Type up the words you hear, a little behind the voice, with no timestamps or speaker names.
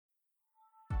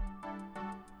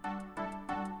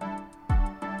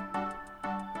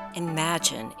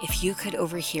Imagine if you could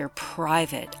overhear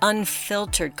private,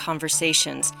 unfiltered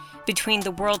conversations between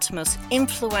the world's most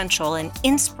influential and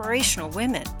inspirational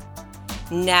women.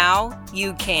 Now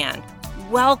you can.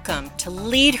 Welcome to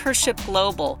Leadership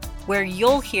Global, where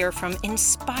you'll hear from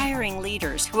inspiring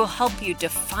leaders who will help you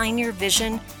define your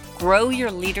vision, grow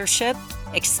your leadership,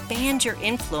 expand your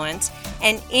influence,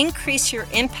 and increase your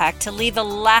impact to leave a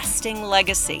lasting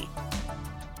legacy.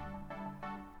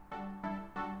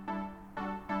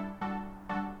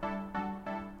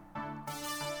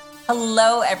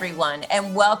 Hello, everyone,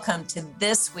 and welcome to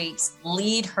this week's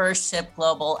Leadership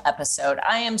Global episode.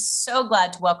 I am so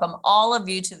glad to welcome all of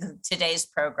you to today's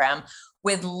program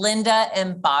with Linda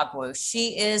Mbagwu.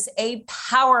 She is a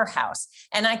powerhouse,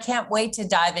 and I can't wait to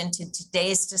dive into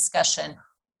today's discussion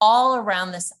all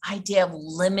around this idea of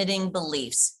limiting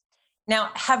beliefs. Now,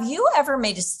 have you ever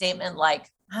made a statement like,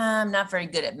 I'm not very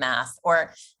good at math,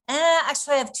 or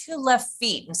actually I have 2 left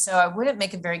feet, and so I wouldn't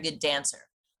make a very good dancer?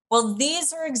 Well,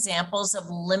 these are examples of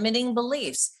limiting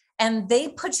beliefs, and they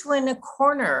put you in a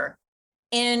corner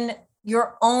in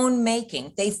your own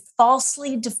making. They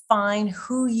falsely define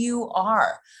who you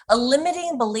are. A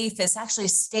limiting belief is actually a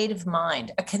state of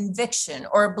mind, a conviction,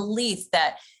 or a belief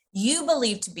that you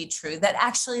believe to be true that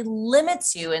actually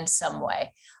limits you in some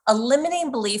way. A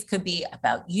limiting belief could be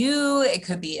about you. It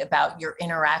could be about your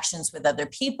interactions with other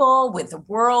people, with the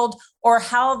world, or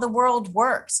how the world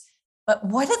works. But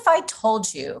what if I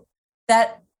told you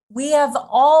that we have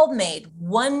all made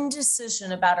one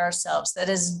decision about ourselves that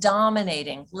is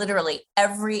dominating literally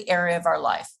every area of our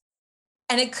life?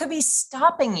 And it could be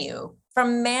stopping you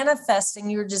from manifesting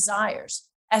your desires.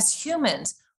 As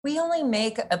humans, we only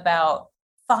make about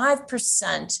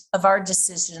 5% of our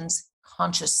decisions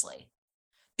consciously.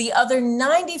 The other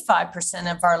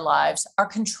 95% of our lives are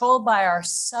controlled by our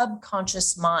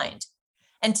subconscious mind.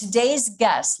 And today's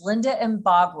guest, Linda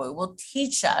Mbagwu, will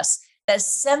teach us that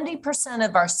 70%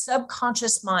 of our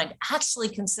subconscious mind actually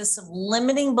consists of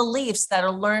limiting beliefs that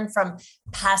are learned from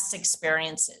past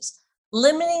experiences.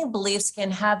 Limiting beliefs can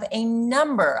have a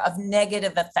number of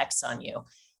negative effects on you.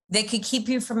 They could keep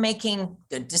you from making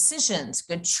good decisions,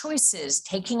 good choices,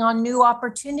 taking on new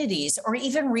opportunities, or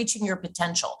even reaching your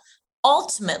potential.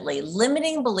 Ultimately,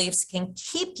 limiting beliefs can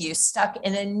keep you stuck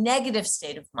in a negative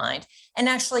state of mind and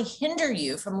actually hinder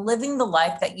you from living the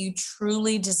life that you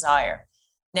truly desire.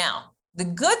 Now, the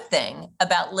good thing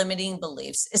about limiting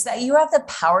beliefs is that you have the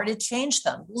power to change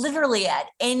them literally at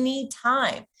any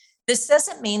time. This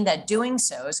doesn't mean that doing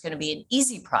so is going to be an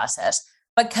easy process,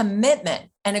 but commitment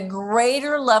and a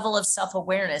greater level of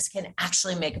self-awareness can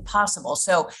actually make it possible.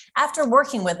 So after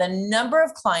working with a number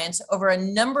of clients over a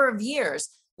number of years,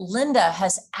 Linda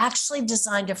has actually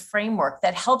designed a framework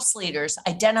that helps leaders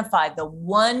identify the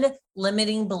one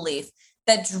limiting belief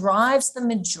that drives the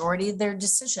majority of their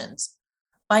decisions.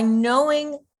 By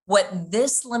knowing what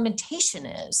this limitation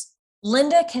is,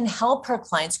 Linda can help her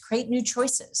clients create new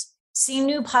choices, see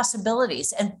new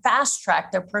possibilities, and fast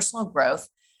track their personal growth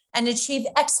and achieve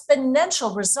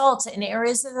exponential results in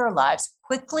areas of their lives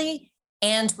quickly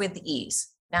and with ease.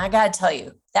 Now, I got to tell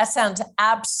you, that sounds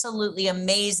absolutely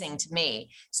amazing to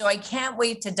me. So I can't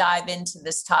wait to dive into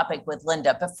this topic with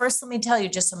Linda. But first, let me tell you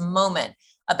just a moment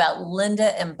about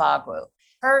Linda Mbagwu.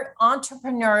 Her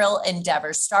entrepreneurial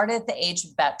endeavors started at the age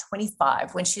of about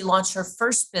 25 when she launched her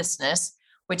first business,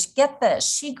 which, get this,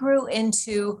 she grew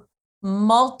into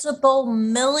multiple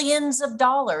millions of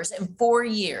dollars in 4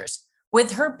 years.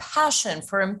 With her passion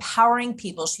for empowering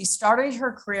people, she started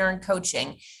her career in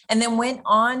coaching and then went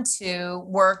on to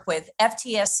work with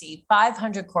FTSE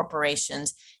 500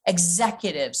 corporations,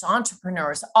 executives,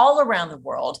 entrepreneurs all around the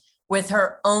world with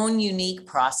her own unique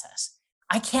process.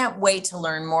 I can't wait to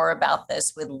learn more about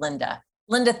this with Linda.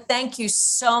 Linda, thank you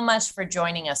so much for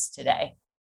joining us today.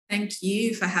 Thank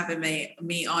you for having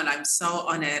me on. I'm so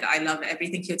honored. I love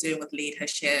everything you're doing with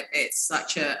leadership. It's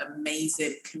such an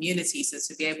amazing community. So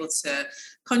to be able to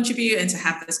contribute and to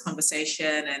have this conversation,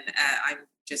 and I'm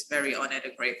just very honored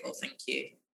and grateful. Thank you.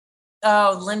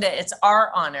 Oh, Linda, it's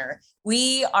our honor.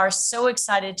 We are so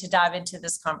excited to dive into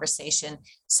this conversation.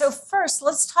 So first,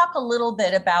 let's talk a little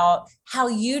bit about how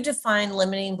you define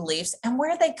limiting beliefs and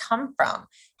where they come from.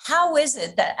 How is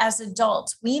it that as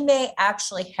adults, we may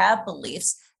actually have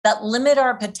beliefs that limit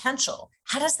our potential?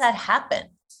 How does that happen?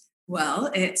 Well,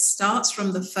 it starts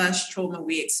from the first trauma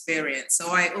we experience. So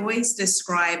I always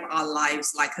describe our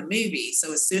lives like a movie.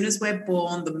 So as soon as we're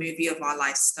born, the movie of our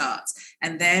life starts.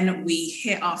 And then we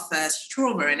hit our first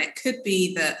trauma. And it could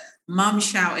be that mum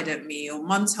shouted at me, or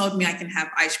mum told me I can have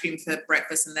ice cream for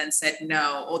breakfast and then said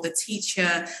no, or the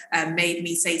teacher made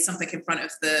me say something in front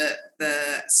of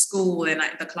the school and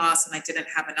the class and I didn't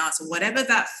have an answer. Whatever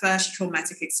that first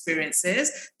traumatic experience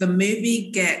is, the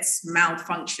movie gets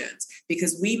malfunctioned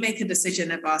because we make a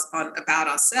decision about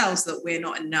ourselves that we're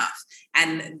not enough.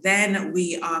 And then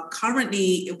we are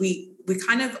currently, we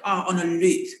kind of are on a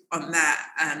loop on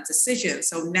that decision.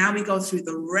 So now we go through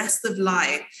the rest of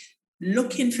life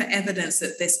looking for evidence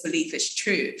that this belief is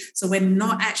true. So we're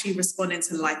not actually responding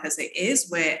to life as it is,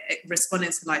 we're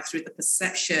responding to life through the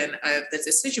perception of the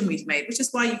decision we've made, which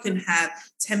is why you can have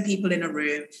 10 people in a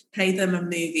room, play them a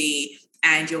movie,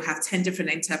 and you'll have 10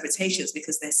 different interpretations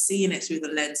because they're seeing it through the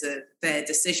lens of their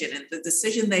decision. And the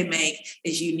decision they make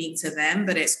is unique to them,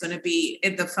 but it's going to be,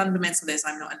 the fundamental is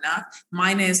I'm not enough.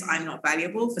 Mine is I'm not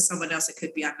valuable. For someone else, it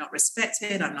could be I'm not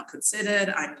respected, I'm not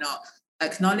considered, I'm not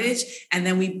acknowledged. And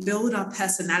then we build our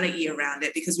personality around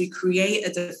it because we create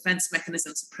a defense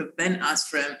mechanism to prevent us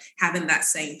from having that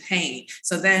same pain.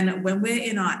 So then when we're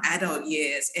in our adult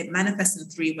years, it manifests in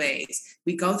three ways.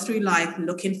 We go through life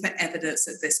looking for evidence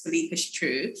that this belief is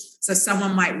true. So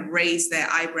someone might raise their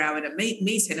eyebrow in a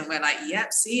meeting and we're like,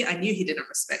 yep, see, I knew he didn't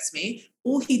respect me.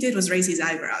 All he did was raise his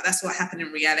eyebrow. That's what happened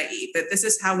in reality. But this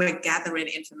is how we're gathering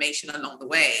information along the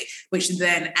way, which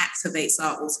then activates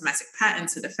our automatic pattern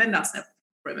to defend ourselves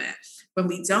from it. When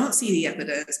we don't see the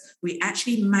evidence, we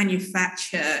actually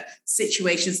manufacture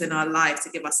situations in our life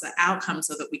to give us the outcome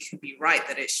so that we can be right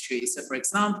that it's true. So for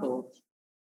example,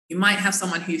 you might have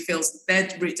someone who feels their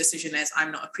root decision is I'm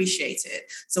not appreciated.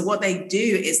 So what they do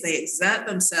is they exert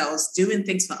themselves doing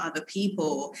things for other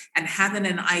people and having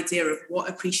an idea of what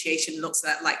appreciation looks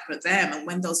like for them. And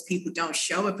when those people don't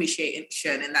show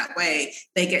appreciation in that way,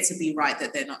 they get to be right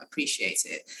that they're not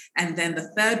appreciated. And then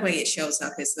the third way it shows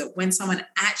up is that when someone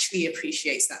actually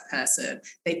appreciates that person,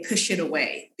 they push it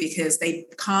away because they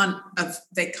can't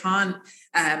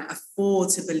afford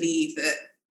to believe that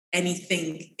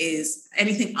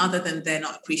anything other than they're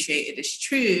not appreciated is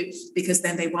true, because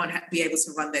then they won't be able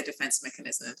to run their defense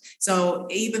mechanism. So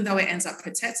even though it ends up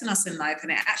protecting us in life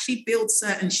and it actually builds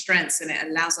certain strengths and it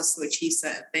allows us to achieve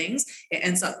certain things, it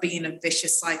ends up being a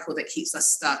vicious cycle that keeps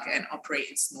us stuck and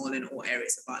operating small in all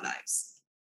areas of our lives.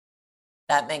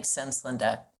 That makes sense,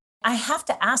 Linda. I have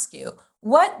to ask you,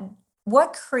 what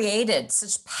created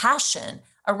such passion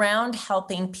around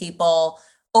helping people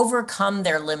overcome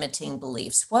their limiting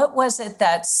beliefs? What was it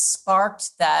that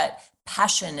sparked that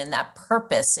passion and that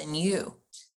purpose in you?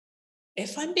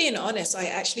 If I'm being honest, I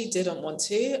actually didn't want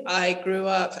to. I grew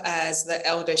up as the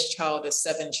eldest child of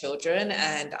 7 children,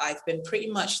 and I've been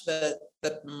pretty much the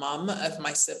mum of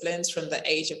my siblings from the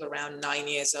age of around 9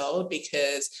 years old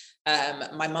because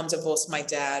my mum divorced my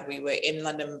dad. We were in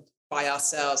London by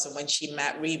ourselves. And when she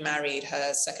remarried,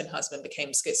 her second husband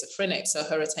became schizophrenic. So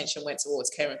her attention went towards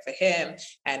caring for him,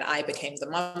 and I became the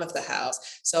mum of the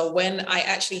house. So when I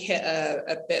actually hit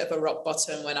a bit of a rock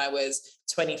bottom when I was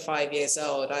 25 years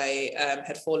old, I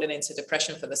had fallen into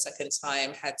depression for the second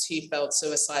time, had 2 failed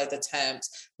suicide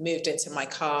attempts, moved into my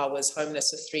car, was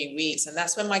homeless for 3 weeks. And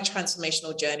that's when my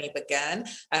transformational journey began.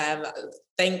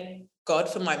 Thank God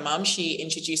for my mum. She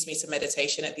introduced me to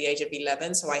meditation at the age of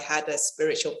 11. So I had a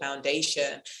spiritual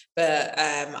foundation, but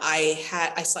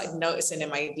I started noticing in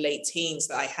my late teens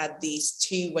that I had these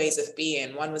 2 ways of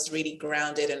being. One was really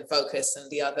grounded and focused, and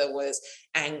the other was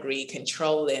angry,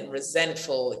 controlling,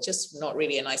 resentful, just not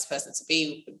really a nice person to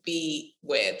be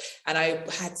with. And I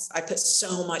put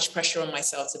so much pressure on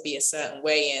myself to be a certain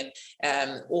way.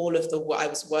 And I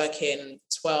was working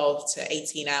 12 to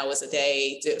 18 hours a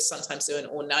day, sometimes doing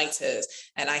all-nighters.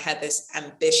 And I had this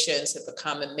ambition to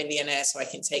become a millionaire so I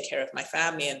can take care of my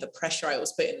family. And the pressure I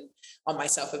was putting on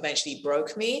myself eventually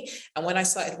broke me. And when I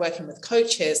started working with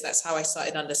coaches, that's how I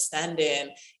started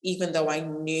understanding, even though I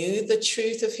knew the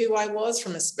truth of who I was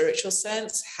from a spiritual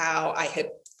sense, how I had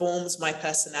formed my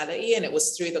personality. And it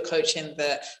was through the coaching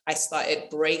that I started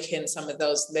breaking some of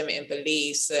those limiting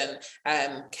beliefs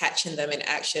and catching them in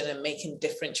action and making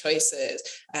different choices.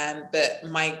 But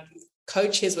my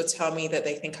coaches would tell me that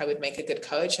they think I would make a good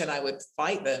coach, and I would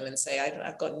fight them and say,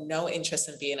 I've got no interest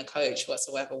in being a coach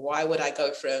whatsoever. Why would I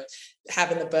go from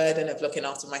having the burden of looking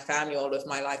after my family all of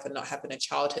my life and not having a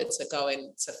childhood to go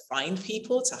in to find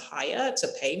people to hire, to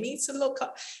pay me to look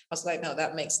up? I was like, no,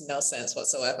 that makes no sense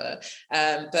whatsoever.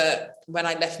 But when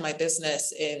I left my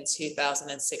business in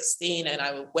 2016 and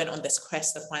I went on this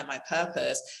quest to find my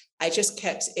purpose, I just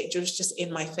kept, it was just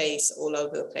in my face all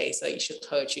over the place. Like, you should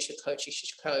coach, you should coach, you should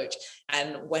coach.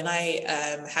 And when I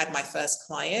had my first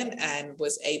client and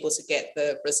was able to get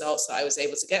the results that I was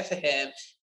able to get for him,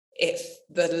 if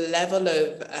the level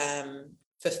of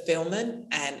fulfillment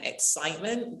and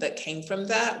excitement that came from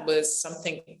that was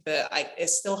something that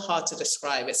it's still hard to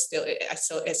describe. It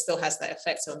still has that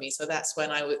effect on me. So that's when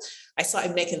I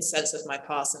started making sense of my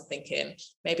past and thinking,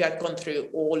 maybe I've gone through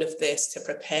all of this to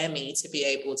prepare me to be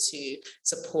able to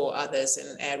support others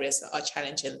in areas that are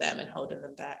challenging them and holding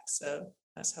them back. So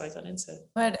that's how I got into it.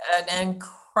 What an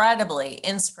incredibly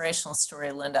inspirational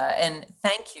story, Linda. And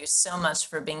thank you so much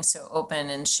for being so open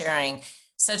and sharing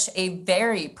such a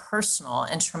very personal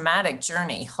and traumatic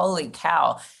journey. Holy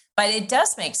cow. But it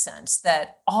does make sense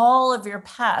that all of your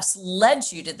past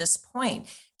led you to this point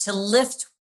to lift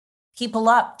people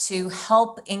up, to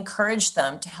help encourage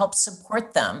them, to help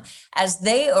support them as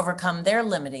they overcome their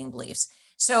limiting beliefs.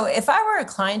 So if I were a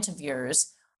client of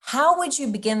yours, how would you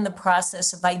begin the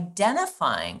process of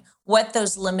identifying what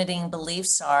those limiting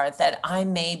beliefs are that I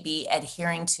may be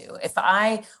adhering to? If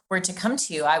I were to come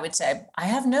to you, I would say, I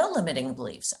have no limiting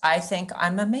beliefs. I think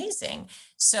I'm amazing.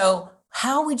 So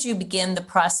how would you begin the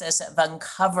process of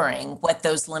uncovering what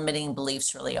those limiting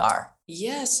beliefs really are?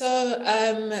 Yeah,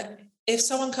 so if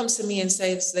someone comes to me and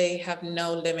says they have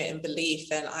no limit in belief,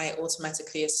 then I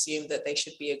automatically assume that they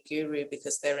should be a guru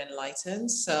because they're enlightened.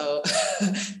 So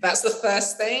that's the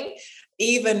first thing.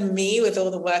 Even me, with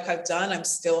all the work I've done, I'm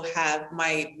still have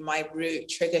my root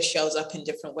trigger shows up in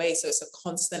different ways. So it's a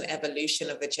constant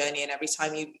evolution of the journey. And every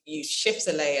time you shift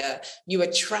a layer, you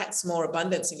attract more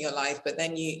abundance in your life, but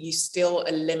then you still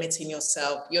are limiting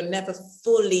yourself. You're never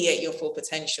fully at your full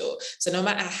potential. So no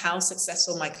matter how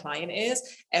successful my client is,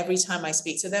 every time I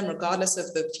speak to them, regardless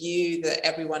of the view that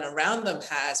everyone around them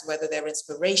has, whether they're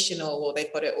inspirational or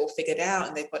they've got it all figured out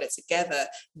and they've got it together,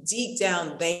 deep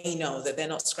down, they know that they're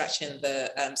not scratching the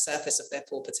surface of their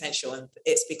full potential, and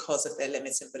it's because of their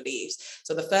limiting beliefs.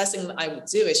 So the first thing that I would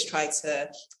do is try to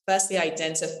firstly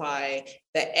identify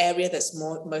the area that's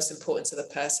most important to the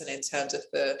person in terms of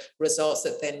the results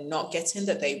that they're not getting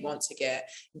that they want to get.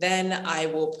 Then I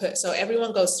will so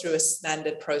everyone goes through a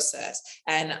standard process,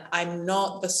 and I'm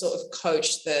not the sort of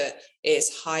coach that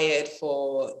is hired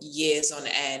for years on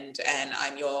end and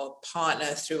I'm your partner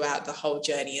throughout the whole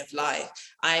journey of life.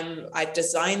 I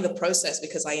designed the process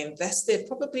because I invested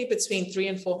probably between 300,000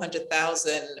 and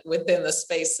 400,000 within the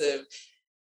space of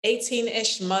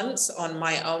 18-ish months on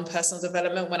my own personal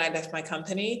development when I left my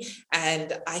company.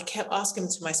 And I kept asking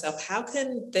to myself, how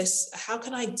can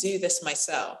I do this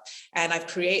myself? And I've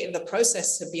created the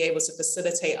process to be able to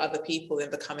facilitate other people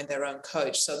in becoming their own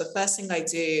coach. So the first thing I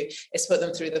do is put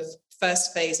them through the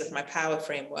first phase of my power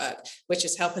framework, which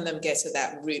is helping them get to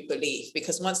that root belief.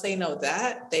 Because once they know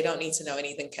that, they don't need to know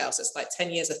anything else. It's like 10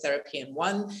 years of therapy in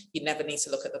one. You never need to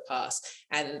look at the past.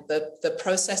 And the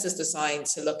process is designed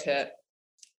to look at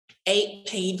 8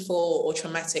 painful or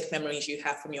traumatic memories you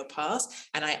have from your past.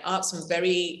 And I ask some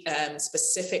very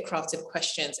specific crafted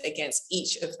questions against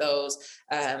each of those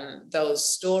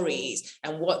stories.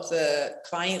 And what the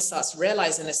client starts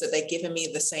realizing is that they're giving me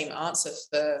the same answer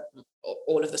for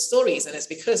all of the stories, and it's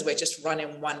because we're just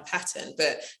running one pattern.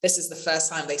 But this is the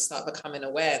first time they start becoming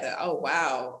aware that, oh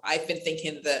wow, I've been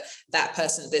thinking that that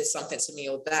person did something to me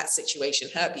or that situation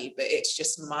hurt me, but it's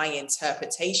just my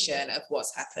interpretation of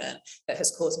what's happened that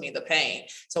has caused me the pain.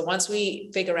 So once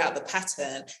we figure out the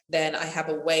pattern, then I have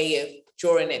a way of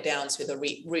drawing it down to the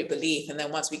root belief. And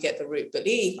then once we get the root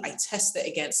belief, I test it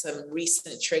against some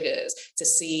recent triggers to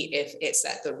see if it's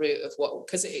at the root of what,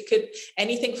 because it could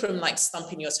anything from like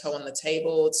stumping your toe on the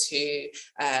table to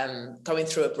going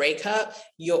through a breakup.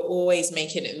 You're always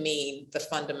making it mean the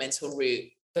fundamental root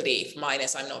belief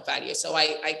minus I'm not valued. So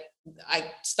I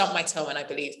stump my toe and I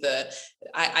believe that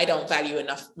I don't value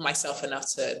myself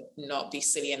enough to not be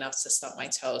silly enough to stump my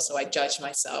toe. So I judge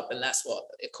myself, and that's what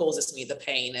it causes me the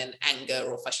pain and anger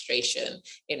or frustration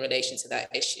in relation to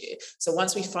that issue. So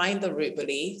once we find the root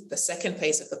belief, the second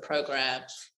phase of the program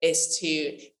is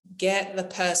to get the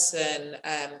person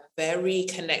very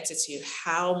connected to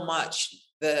how much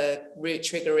the root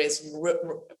trigger is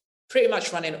pretty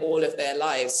much running all of their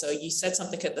lives. So you said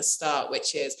something at the start,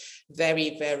 which is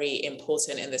very, very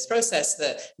important in this process,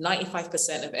 that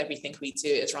 95% of everything we do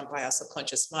is run by our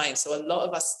subconscious mind. So a lot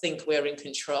of us think we're in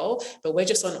control, but we're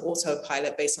just on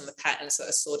autopilot based on the patterns that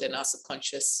are stored in our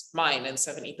subconscious mind. And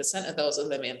 70% of those are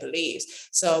limiting beliefs.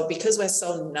 So because we're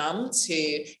so numb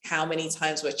to how many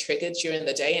times we're triggered during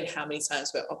the day and how many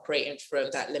times we're operating from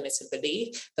that limited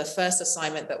belief, the first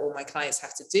assignment that all my clients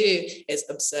have to do is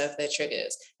observe their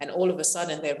triggers. And all of a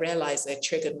sudden they realize they're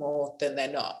triggered more than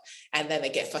they're not. And then they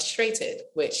get frustrated,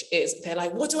 which is they're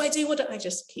like, what do I do? What do I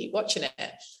just keep watching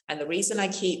it? And the reason I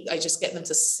just get them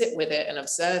to sit with it and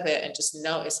observe it and just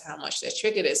notice how much they're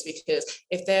triggered is because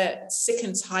if they're sick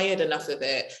and tired enough of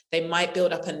it, they might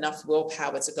build up enough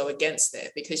willpower to go against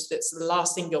it, because that's the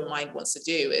last thing your mind wants to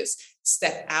do is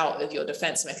step out of your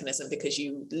defense mechanism, because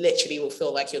you literally will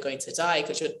feel like you're going to die,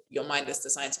 because your mind is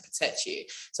designed to protect you.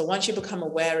 So once you become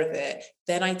aware of it,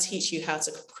 then I teach you how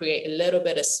to create a little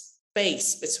bit of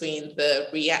space between the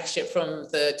reaction, from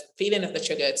the feeling of the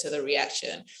trigger to the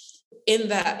reaction. In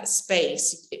that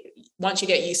space, once you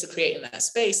get used to creating that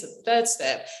space, the third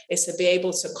step is to be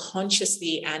able to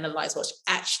consciously analyze what's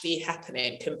actually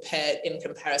happening in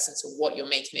comparison to what you're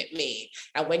making it mean.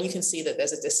 And when you can see that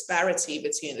there's a disparity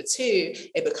between the two,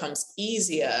 it becomes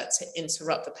easier to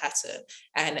interrupt the pattern.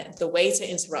 And the way to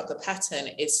interrupt the pattern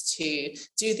is to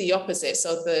do the opposite.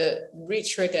 So the root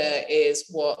trigger is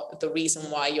the reason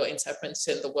why you're interpreting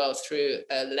the world through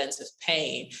a lens of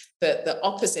pain. But the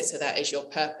opposite to that is your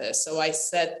purpose. So I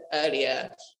said earlier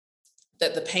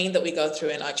that the pain that we go through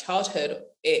in our childhood,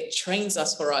 it trains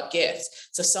us for our gifts.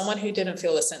 So someone who didn't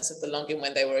feel a sense of belonging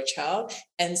when they were a child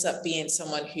ends up being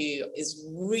someone who is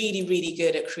really, really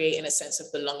good at creating a sense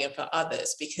of belonging for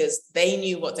others, because they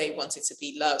knew what they wanted to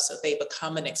be loved. So they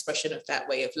become an expression of that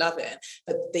way of loving.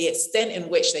 But the extent in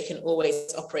which they can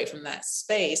always operate from that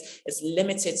space is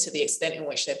limited to the extent in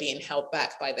which they're being held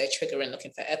back by their trigger and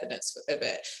looking for evidence of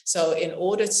it. So in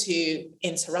order to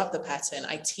interrupt the pattern,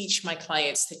 I teach my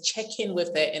clients to check in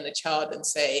with their inner child and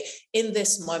say, in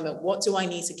this moment, what do I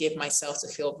need to give myself to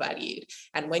feel valued?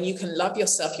 And when you can love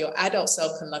yourself, your adult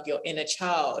self can love your inner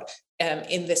child,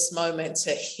 in this moment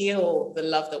to heal the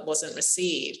love that wasn't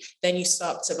received, then you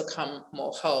start to become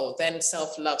more whole. Then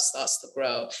self-love starts to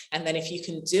grow. And then if you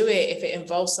can do it, if it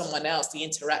involves someone else, the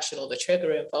interaction or the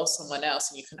trigger involves someone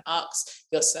else, and you can ask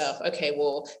yourself, okay,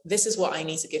 well, this is what I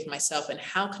need to give myself, and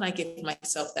how can I give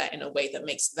myself that in a way that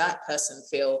makes that person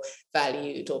feel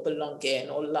valued or belonging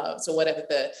or loved, or whatever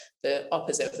the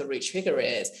opposite of the root trigger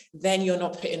is, then you're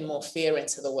not putting more fear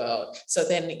into the world. So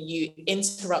then you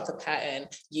interrupt the pattern,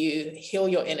 you heal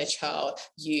your inner child,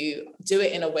 you do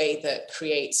it in a way that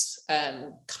creates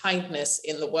kindness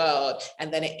in the world,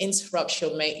 and then it interrupts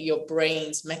your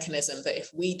brain's mechanism that if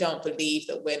we don't believe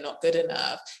that we're not good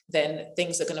enough, then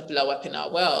things are going to blow up in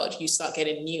our world. You start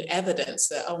getting new evidence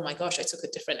that, oh my gosh, I took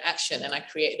a different action and I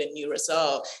created a new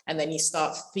result. And then you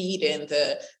start feeding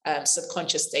the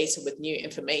subconscious data with new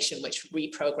information, which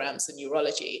reprograms the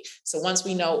neurology. So once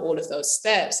we know all of those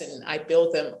steps, and I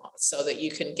build them so that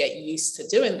you can get used to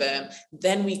doing them,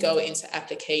 then we go into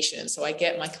application. So I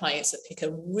get my clients to pick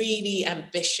a really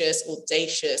ambitious,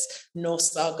 audacious North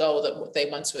Star goal that they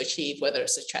want to achieve, whether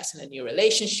it's attracting a new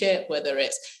relationship, whether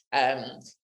it's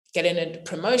getting a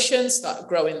promotion, start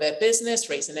growing their business,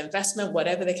 raising investment,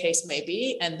 whatever the case may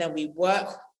be. And then we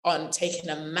work on taking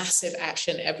a massive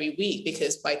action every week,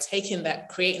 because by creating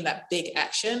that big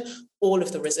action, all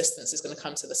of the resistance is going to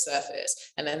come to the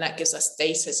surface. And then that gives us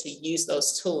data to use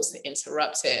those tools to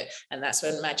interrupt it. And that's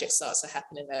when magic starts to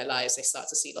happen in their lives. They start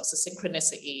to see lots of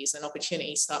synchronicities and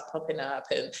opportunities start popping up,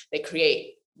 and they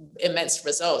create immense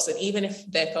results. And even if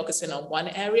they're focusing on one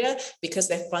area, because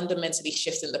they're fundamentally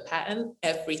shifting the pattern,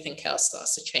 everything else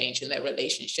starts to change in their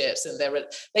relationships, and their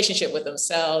relationship with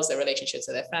themselves, their relationship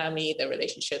to their family, their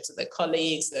relationship to their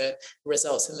colleagues, the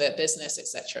results in their business,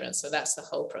 etc. And so that's the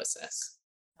whole process.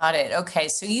 Got it. Okay.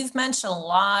 So you've mentioned a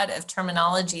lot of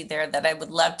terminology there that I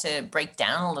would love to break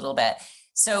down a little bit.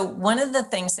 So one of the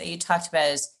things that you talked about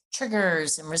is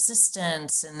triggers and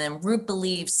resistance, and then root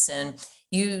beliefs. And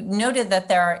you noted that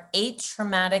there are 8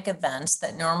 traumatic events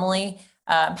that normally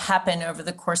happen over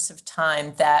the course of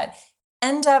time that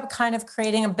end up kind of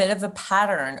creating a bit of a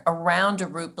pattern around a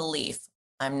root belief.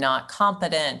 I'm not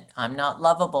competent, I'm not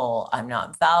lovable, I'm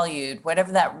not valued,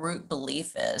 whatever that root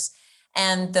belief is.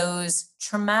 And those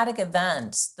traumatic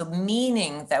events, the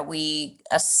meaning that we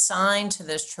assign to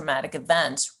those traumatic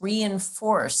events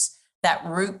reinforce that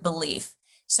root belief.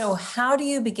 So how do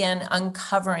you begin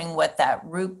uncovering what that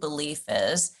root belief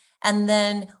is? And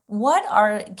then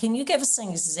can you give us an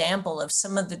example of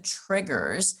some of the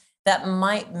triggers that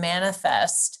might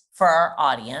manifest for our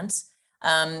audience,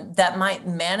 that might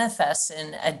manifest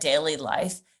in a daily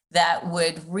life that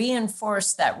would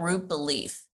reinforce that root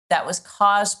belief that was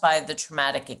caused by the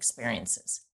traumatic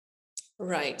experiences?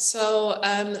 Right. So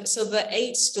the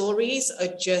 8 stories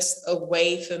are just a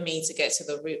way for me to get to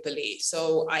the root belief.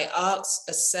 So I ask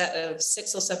a set of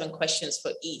 6 or 7 questions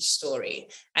for each story.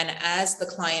 And as the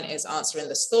client is answering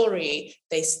the story,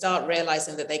 they start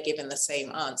realizing that they're given the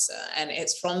same answer. And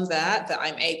it's from that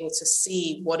I'm able to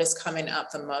see what is coming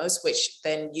up the most, which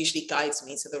then usually guides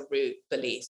me to the root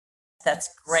belief.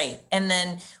 That's great. And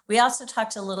then we also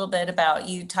talked a little bit about,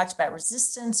 you talked about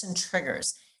resistance and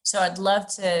triggers. So I'd love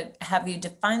to have you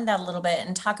define that a little bit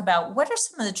and talk about what are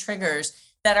some of the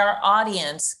triggers that our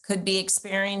audience could be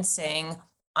experiencing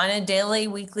on a daily,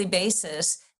 weekly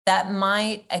basis that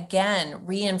might, again,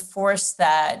 reinforce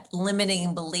that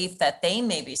limiting belief that they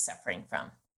may be suffering from.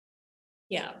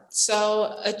 Yeah.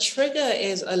 So a trigger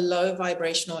is a low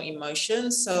vibrational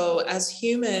emotion. So as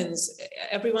humans,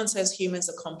 everyone says humans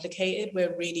are complicated.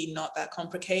 We're really not that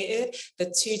complicated.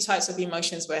 The 2 types of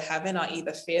emotions we're having are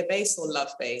either fear-based or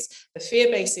love-based. The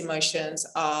fear-based emotions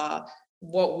are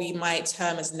what we might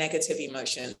term as negative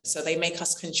emotions. So they make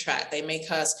us contract, they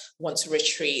make us want to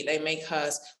retreat, they make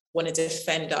us want to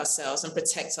defend ourselves and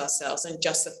protect ourselves and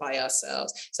justify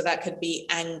ourselves. So that could be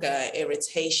anger,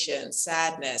 irritation,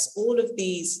 sadness, all of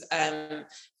these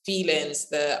feelings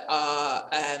that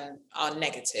are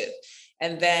negative.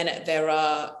 And then there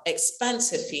are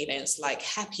expansive feelings like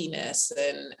happiness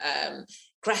and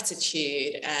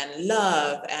gratitude and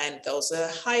love, and those are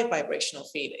high vibrational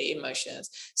emotions.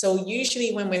 So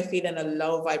usually when we're feeling a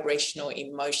low vibrational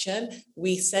emotion,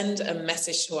 we send a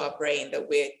message to our brain that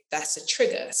that's a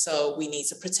trigger, so we need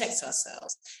to protect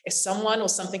ourselves. If someone or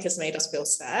something has made us feel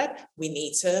sad, we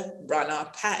need to run our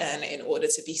pattern in order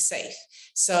to be safe.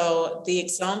 So the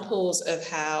examples of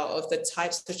the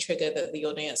types of trigger that the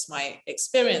audience might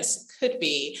experience could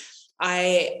be,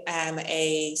 I am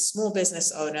a small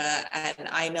business owner and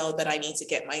I know that I need to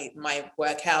get my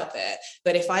work out there.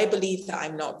 But if I believe that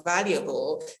I'm not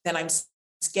valuable, then I'm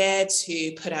scared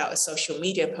to put out a social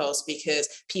media post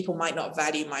because people might not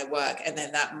value my work. And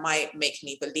then that might make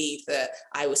me believe that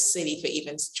I was silly for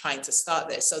even trying to start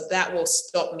this. So that will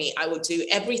stop me. I will do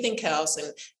everything else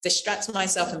and distract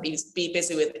myself and be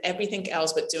busy with everything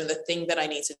else, but doing the thing that I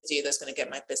need to do that's going to get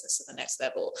my business to the next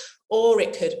level. Or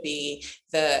it could be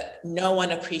that no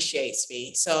one appreciates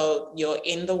me. So you're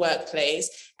in the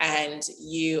workplace and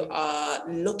you are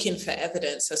looking for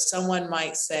evidence. So someone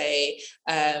might say,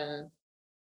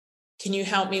 can you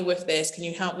help me with this? Can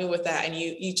you help me with that? And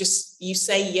you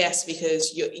say yes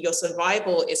because your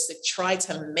survival is to try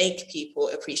to make people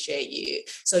appreciate you.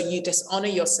 So you dishonor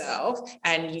yourself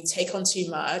and you take on too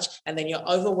much, and then you're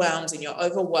overwhelmed and you're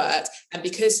overworked. And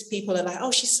because people are like, oh,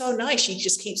 she's so nice, she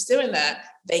just keeps doing that,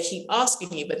 they keep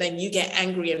asking you, but then you get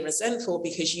angry and resentful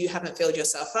because you haven't filled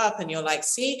yourself up and you're like,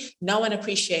 see, no one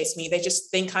appreciates me. They just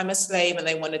think I'm a slave and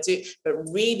they want to do, but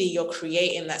really you're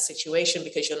creating that situation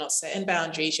because you're not setting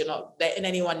boundaries. You're not letting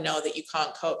anyone know that you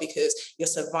can't cope because your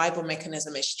survival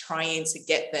mechanism is trying to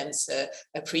get them to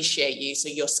appreciate you. So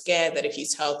you're scared that if you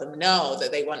tell them no,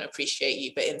 that they won't appreciate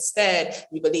you, but instead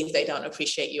you believe they don't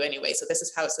appreciate you anyway. So this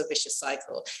is how it's a vicious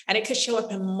cycle. And it could show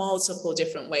up in multiple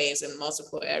different ways in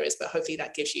multiple areas, but hopefully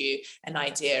that gives you an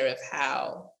idea of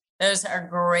how. Those are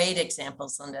great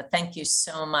examples, Linda. Thank you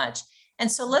so much.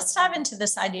 And so let's dive into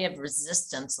this idea of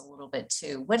resistance a little bit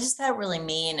too. What does that really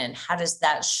mean and how does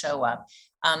that show up?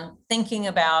 Thinking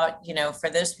about, for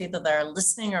those people that are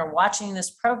listening or watching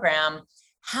this program,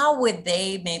 how would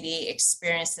they maybe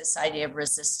experience this idea of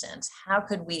resistance? How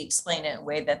could we explain it in a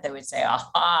way that they would say,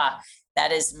 aha,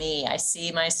 that is me. I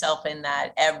see myself in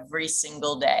that every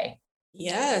single day.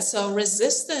 Yeah, so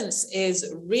resistance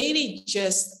is really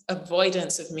just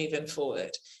avoidance of moving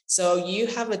forward. So you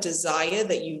have a desire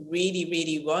that you really,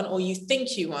 really want, or you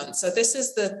think you want. So this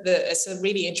is it's a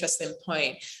really interesting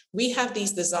point. We have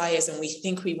these desires and we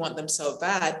think we want them so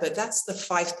bad, but that's the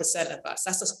 5% of us.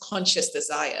 That's a conscious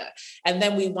desire. And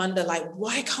then we wonder, like,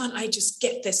 why can't I just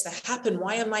get this to happen?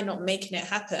 Why am I not making it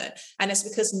happen? And it's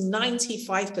because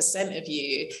 95% of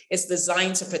you is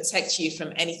designed to protect you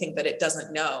from anything that it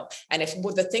doesn't know. And if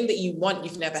the thing that you want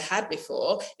you've never had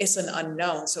before, it's an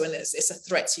unknown. So it's a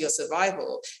threat to your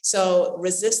survival. So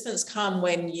resistance comes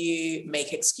when you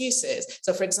make excuses.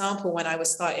 So for example, when I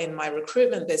was starting my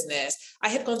recruitment business, I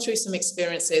had gone through some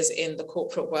experiences in the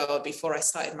corporate world before I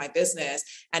started my business.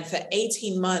 And for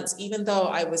 18 months, even though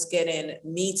I was getting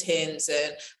meetings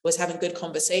and was having good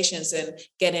conversations and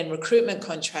getting recruitment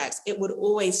contracts, it would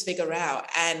always figure out.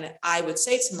 And I would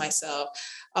say to myself,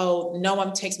 oh, no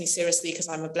one takes me seriously because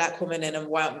I'm a Black woman in a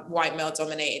white male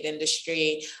dominated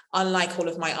industry. Unlike all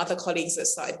of my other colleagues that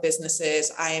started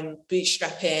businesses, I am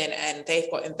bootstrapping and they've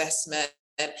got investment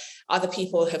other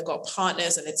people have got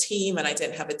partners and a team and I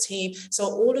didn't have a team. So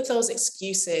all of those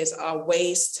excuses are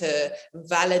ways to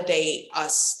validate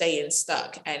us staying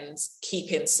stuck and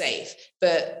keeping safe.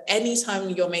 But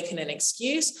anytime you're making an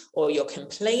excuse or you're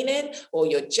complaining or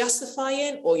you're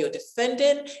justifying or you're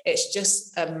defending, it's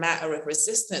just a matter of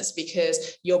resistance,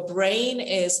 because your brain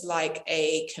is like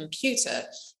a computer.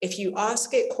 If you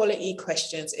ask it quality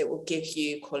questions, it will give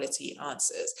you quality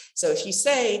answers. So if you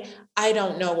say, I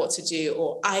don't know what to do,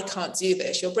 or I can't do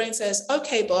this, your brain says,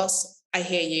 okay, boss, I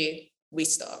hear you, we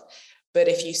stop. But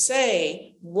if you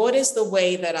say, what is the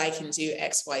way that I can do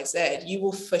X, Y, Z, you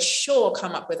will for sure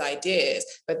come up with ideas,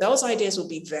 but those ideas will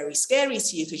be very scary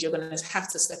to you because you're going to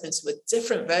have to step into a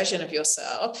different version of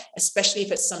yourself, especially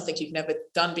if it's something you've never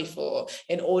done before,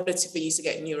 in order for you to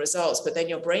get new results. But then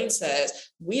your brain says,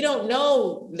 we don't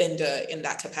know Linda in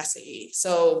that capacity,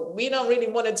 so we don't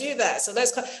really want to do that. So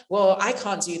well, I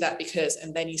can't do that because,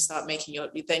 and then you start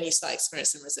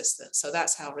experiencing resistance. So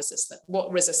that's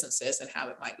what resistance is and how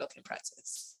it might look in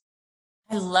practice.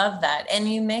 I love that. And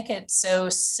you make it so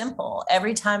simple.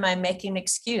 Every time I make an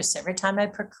excuse, every time I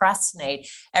procrastinate,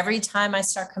 every time I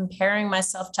start comparing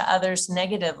myself to others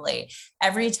negatively,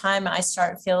 every time I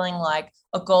start feeling like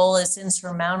a goal is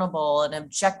insurmountable, an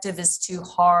objective is too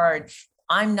hard,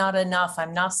 I'm not enough,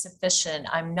 I'm not sufficient,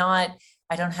 I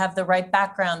don't have the right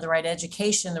background, the right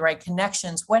education, the right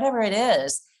connections, whatever it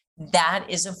is, that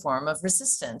is a form of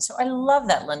resistance. So I love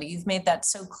that, Linda. You've made that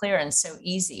so clear and so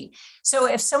easy. So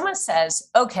if someone says,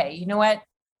 okay, you know what,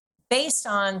 based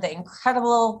on the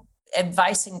incredible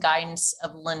advice and guidance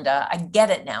of Linda, I get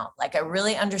it now. Like, I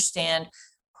really understand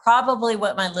probably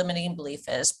what my limiting belief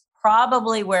is,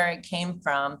 probably where it came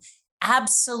from,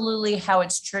 absolutely how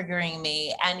it's triggering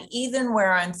me, and even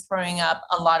where I'm throwing up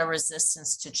a lot of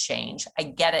resistance to change. I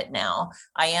get it now.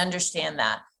 I understand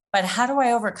that. But how do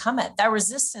I overcome it? That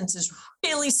resistance is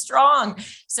really strong.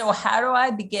 So how do I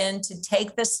begin to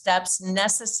take the steps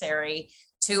necessary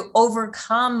to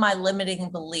overcome my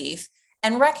limiting belief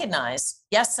and recognize,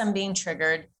 yes, I'm being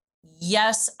triggered.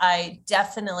 Yes, I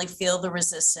definitely feel the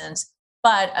resistance,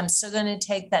 but I'm still going to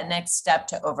take that next step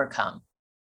to overcome.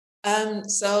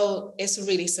 So it's a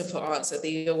really simple answer.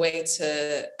 The way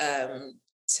to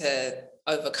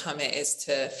overcome it is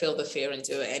to feel the fear and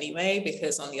do it anyway,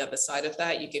 because on the other side of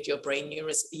that, you give your brain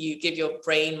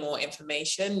more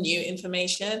information, new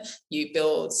information. You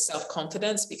build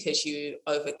self-confidence because you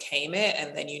overcame it,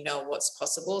 and then you know what's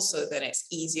possible, so then it's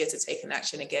easier to take an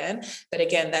action again. But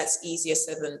again, that's easier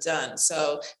said than done.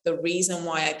 So the reason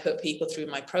why I put people through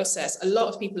my process, a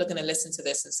lot of people are going to listen to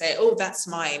this and say, oh, that's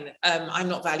mine, I'm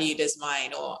not valued as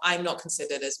mine, or I'm not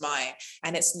considered as mine.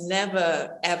 And it's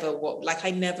never ever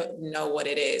I never know what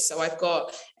it is. So I've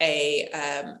got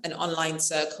an online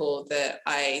circle that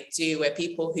I do where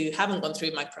people who haven't gone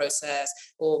through my process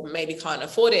or maybe can't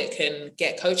afford it can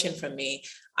get coaching from me.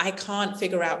 I can't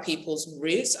figure out people's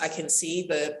roots. I can see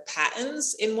the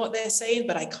patterns in what they're saying,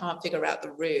 but I can't figure out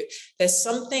the root. There's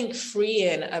something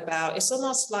freeing about, it's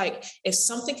almost like if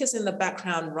something is in the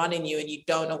background running you and you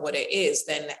don't know what it is,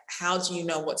 then how do you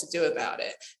know what to do about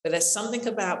it? But there's something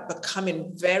about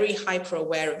becoming very hyper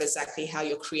aware of exactly how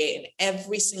you're creating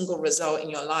every single result in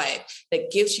your life that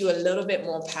gives you a little bit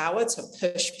more power to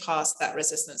push past that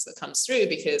resistance that comes through,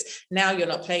 because now you're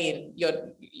not playing,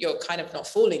 you're kind of not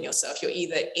fooling yourself. You're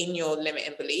either in your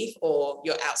limiting belief or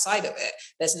you're outside of it.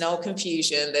 There's no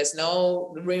confusion, there's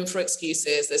no room for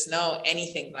excuses, there's no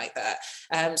anything like that.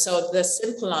 So the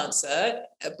simple answer,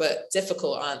 but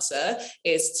difficult answer,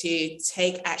 is to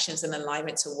take actions in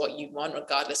alignment to what you want,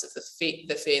 regardless of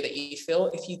the fear that you feel.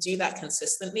 If you do that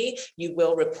consistently, you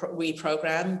will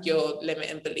reprogram your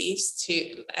limiting beliefs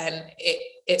and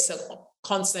it's a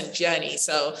constant journey.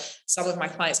 So some of my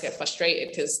clients get frustrated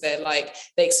because they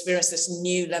experience this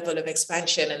new level of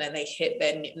expansion and then they hit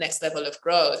their next level of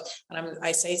growth. And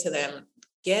I say to them,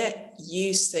 get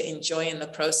used to enjoying the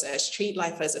process. Treat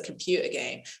life as a computer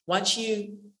game. Once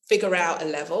you figure out a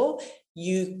level,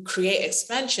 you create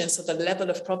expansion. So the level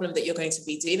of problem that you're going to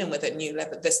be dealing with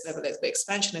at this level of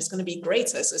expansion is going to be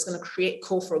greater. So it's going to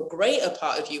call for a greater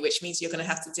part of you, which means you're going to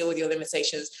have to deal with your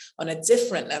limitations on a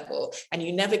different level, and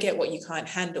you never get what you can't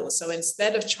handle. So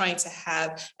instead of trying to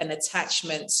have an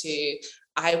attachment to,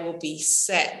 I will be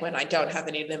set when I don't have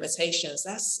any limitations,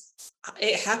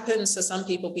 it happens to some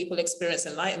people. People experience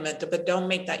enlightenment, but don't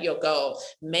make that your goal.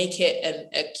 Make it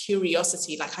a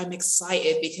curiosity. Like, I'm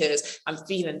excited because I'm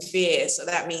feeling fear. So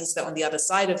that means that on the other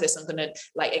side of this, I'm going to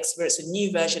like experience a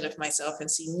new version of myself and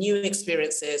see new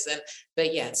experiences.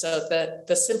 But yeah, so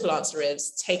the simple answer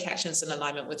is take actions in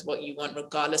alignment with what you want,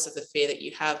 regardless of the fear that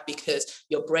you have, because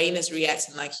your brain is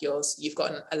reacting like you've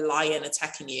got a lion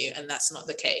attacking you, and that's not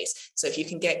the case. So if you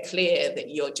can get clear that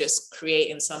you're just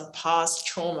creating some past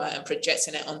trauma and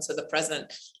projecting it onto the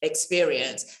present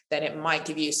experience, then it might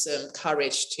give you some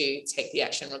courage to take the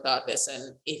action regardless.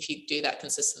 And if you do that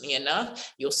consistently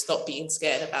enough, you'll stop being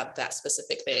scared about that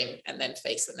specific thing and then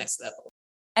face the next level.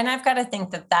 And I've got to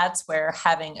think that that's where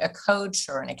having a coach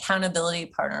or an accountability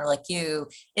partner like you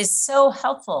is so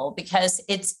helpful, because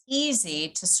it's easy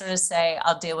to sort of say,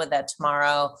 I'll deal with that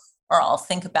tomorrow, or I'll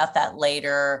think about that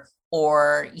later,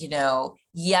 or,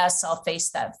 yes, I'll face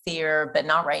that fear, but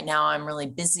not right now. I'm really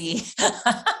busy.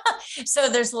 So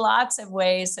there's lots of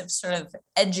ways of sort of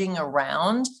edging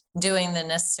around doing the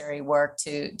necessary work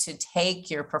to take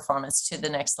your performance to the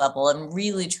next level and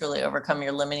really, truly overcome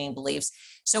your limiting beliefs.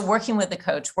 So working with a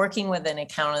coach, working with an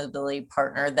accountability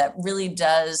partner that really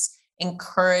does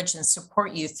encourage and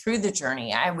support you through the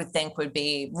journey, I would think would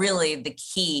be really the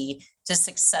key to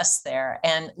success there.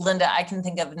 And Linda, I can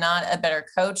think of not a better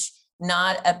coach,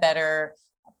 not a better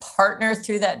partner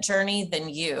through that journey than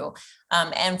you.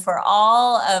 And for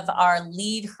all of our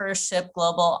Lead Her Ship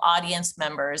Global audience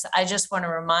members, I just want to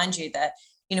remind you that,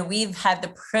 we've had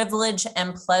the privilege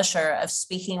and pleasure of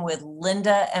speaking with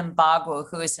Linda Mbagwu,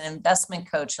 who is an investment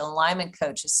coach, an alignment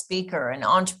coach, a speaker, an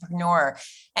entrepreneur,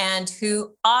 and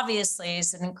who obviously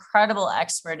is an incredible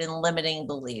expert in limiting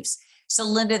beliefs. So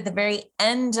Linda, at the very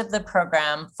end of the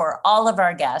program, for all of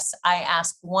our guests, I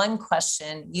ask one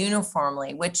question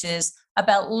uniformly, which is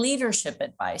about leadership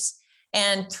advice.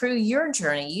 And through your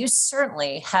journey, you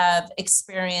certainly have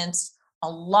experienced a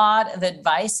lot of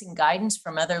advice and guidance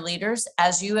from other leaders,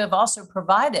 as you have also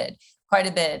provided quite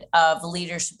a bit of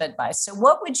leadership advice. So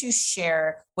what would you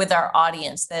share with our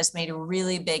audience that has made a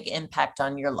really big impact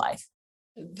on your life?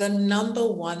 The number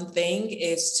one thing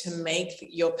is to make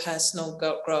your personal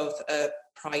growth a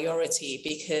priority,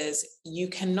 because you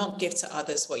cannot give to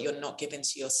others what you're not giving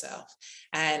to yourself.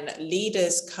 And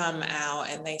leaders come out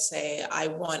and they say, I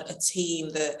want a team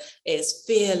that is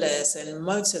fearless and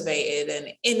motivated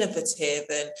and innovative,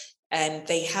 and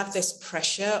they have this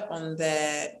pressure on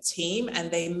their team, and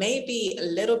they may be a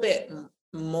little bit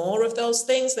more of those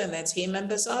things than their team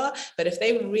members are. But if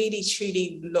they really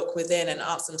truly look within and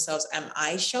ask themselves, am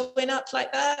I showing up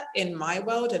like that in my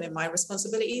world and in my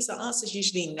responsibilities? The answer is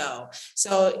usually no.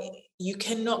 So you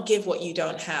cannot give what you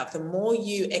don't have. The more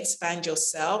you expand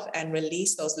yourself and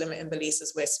release those limiting beliefs,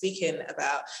 as we're speaking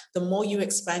about, the more you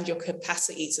expand your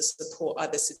capacity to support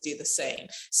others to do the same.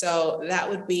 So that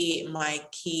would be my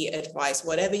key advice.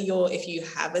 If you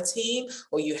have a team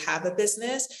or you have a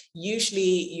business,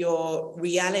 usually your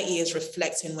reality is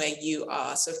reflecting where you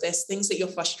are. So if there's things that you're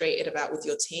frustrated about with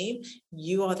your team,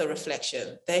 you are the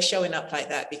reflection. They're showing up like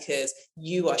that because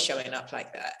you are showing up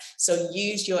like that. So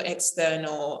use your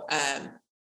external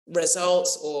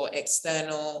results or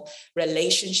external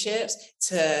relationships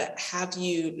to have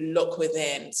you look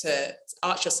within, to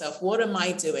ask yourself, what am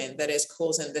I doing that is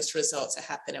causing this result to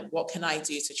happen, and what can I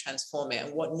do to transform it,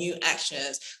 and what new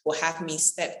actions will have me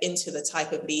step into the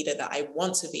type of leader that I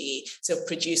want to be to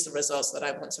produce the results that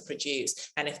I want to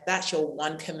produce. And if that's your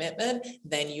one commitment,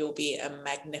 then you'll be a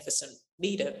magnificent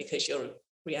leader, because your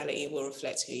reality will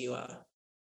reflect who you are.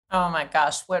 Oh my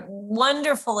gosh, what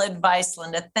wonderful advice,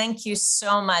 Linda. Thank you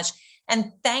so much.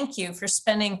 And thank you for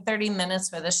spending 30 minutes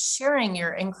with us, sharing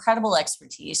your incredible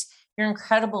expertise, your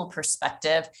incredible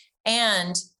perspective,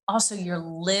 and also your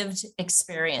lived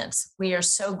experience. We are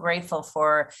so grateful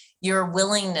for your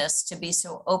willingness to be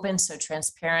so open, so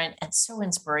transparent, and so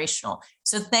inspirational.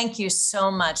 So thank you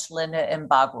so much, Linda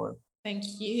Mbagwu. Thank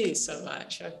you so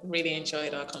much. I really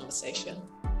enjoyed our conversation.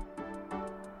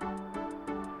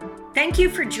 Thank you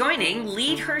for joining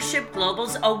Lead Her Ship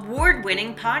Global's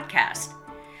award-winning podcast.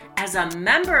 As a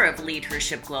member of Lead Her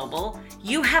Ship Global,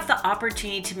 you have the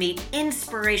opportunity to meet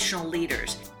inspirational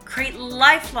leaders, create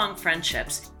lifelong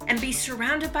friendships, and be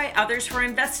surrounded by others who are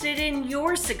invested in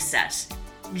your success.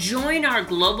 Join our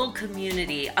global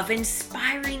community of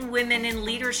inspiring women in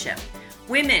leadership,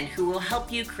 women who will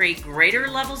help you create greater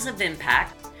levels of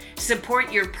impact,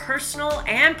 support your personal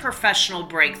and professional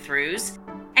breakthroughs,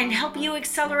 and help you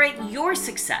accelerate your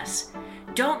success.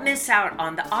 Don't miss out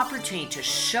on the opportunity to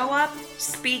show up,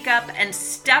 speak up, and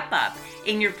step up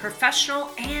in your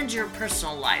professional and your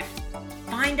personal life.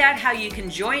 Find out how you can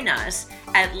join us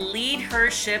at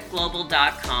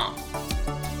leadhershipglobal.com.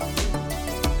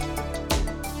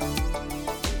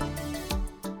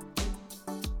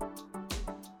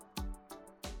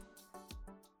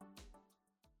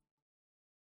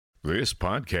 This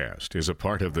podcast is a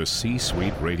part of the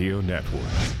C-Suite Radio Network.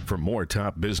 For more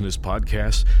top business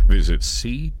podcasts, visit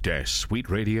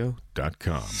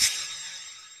c-suiteradio.com.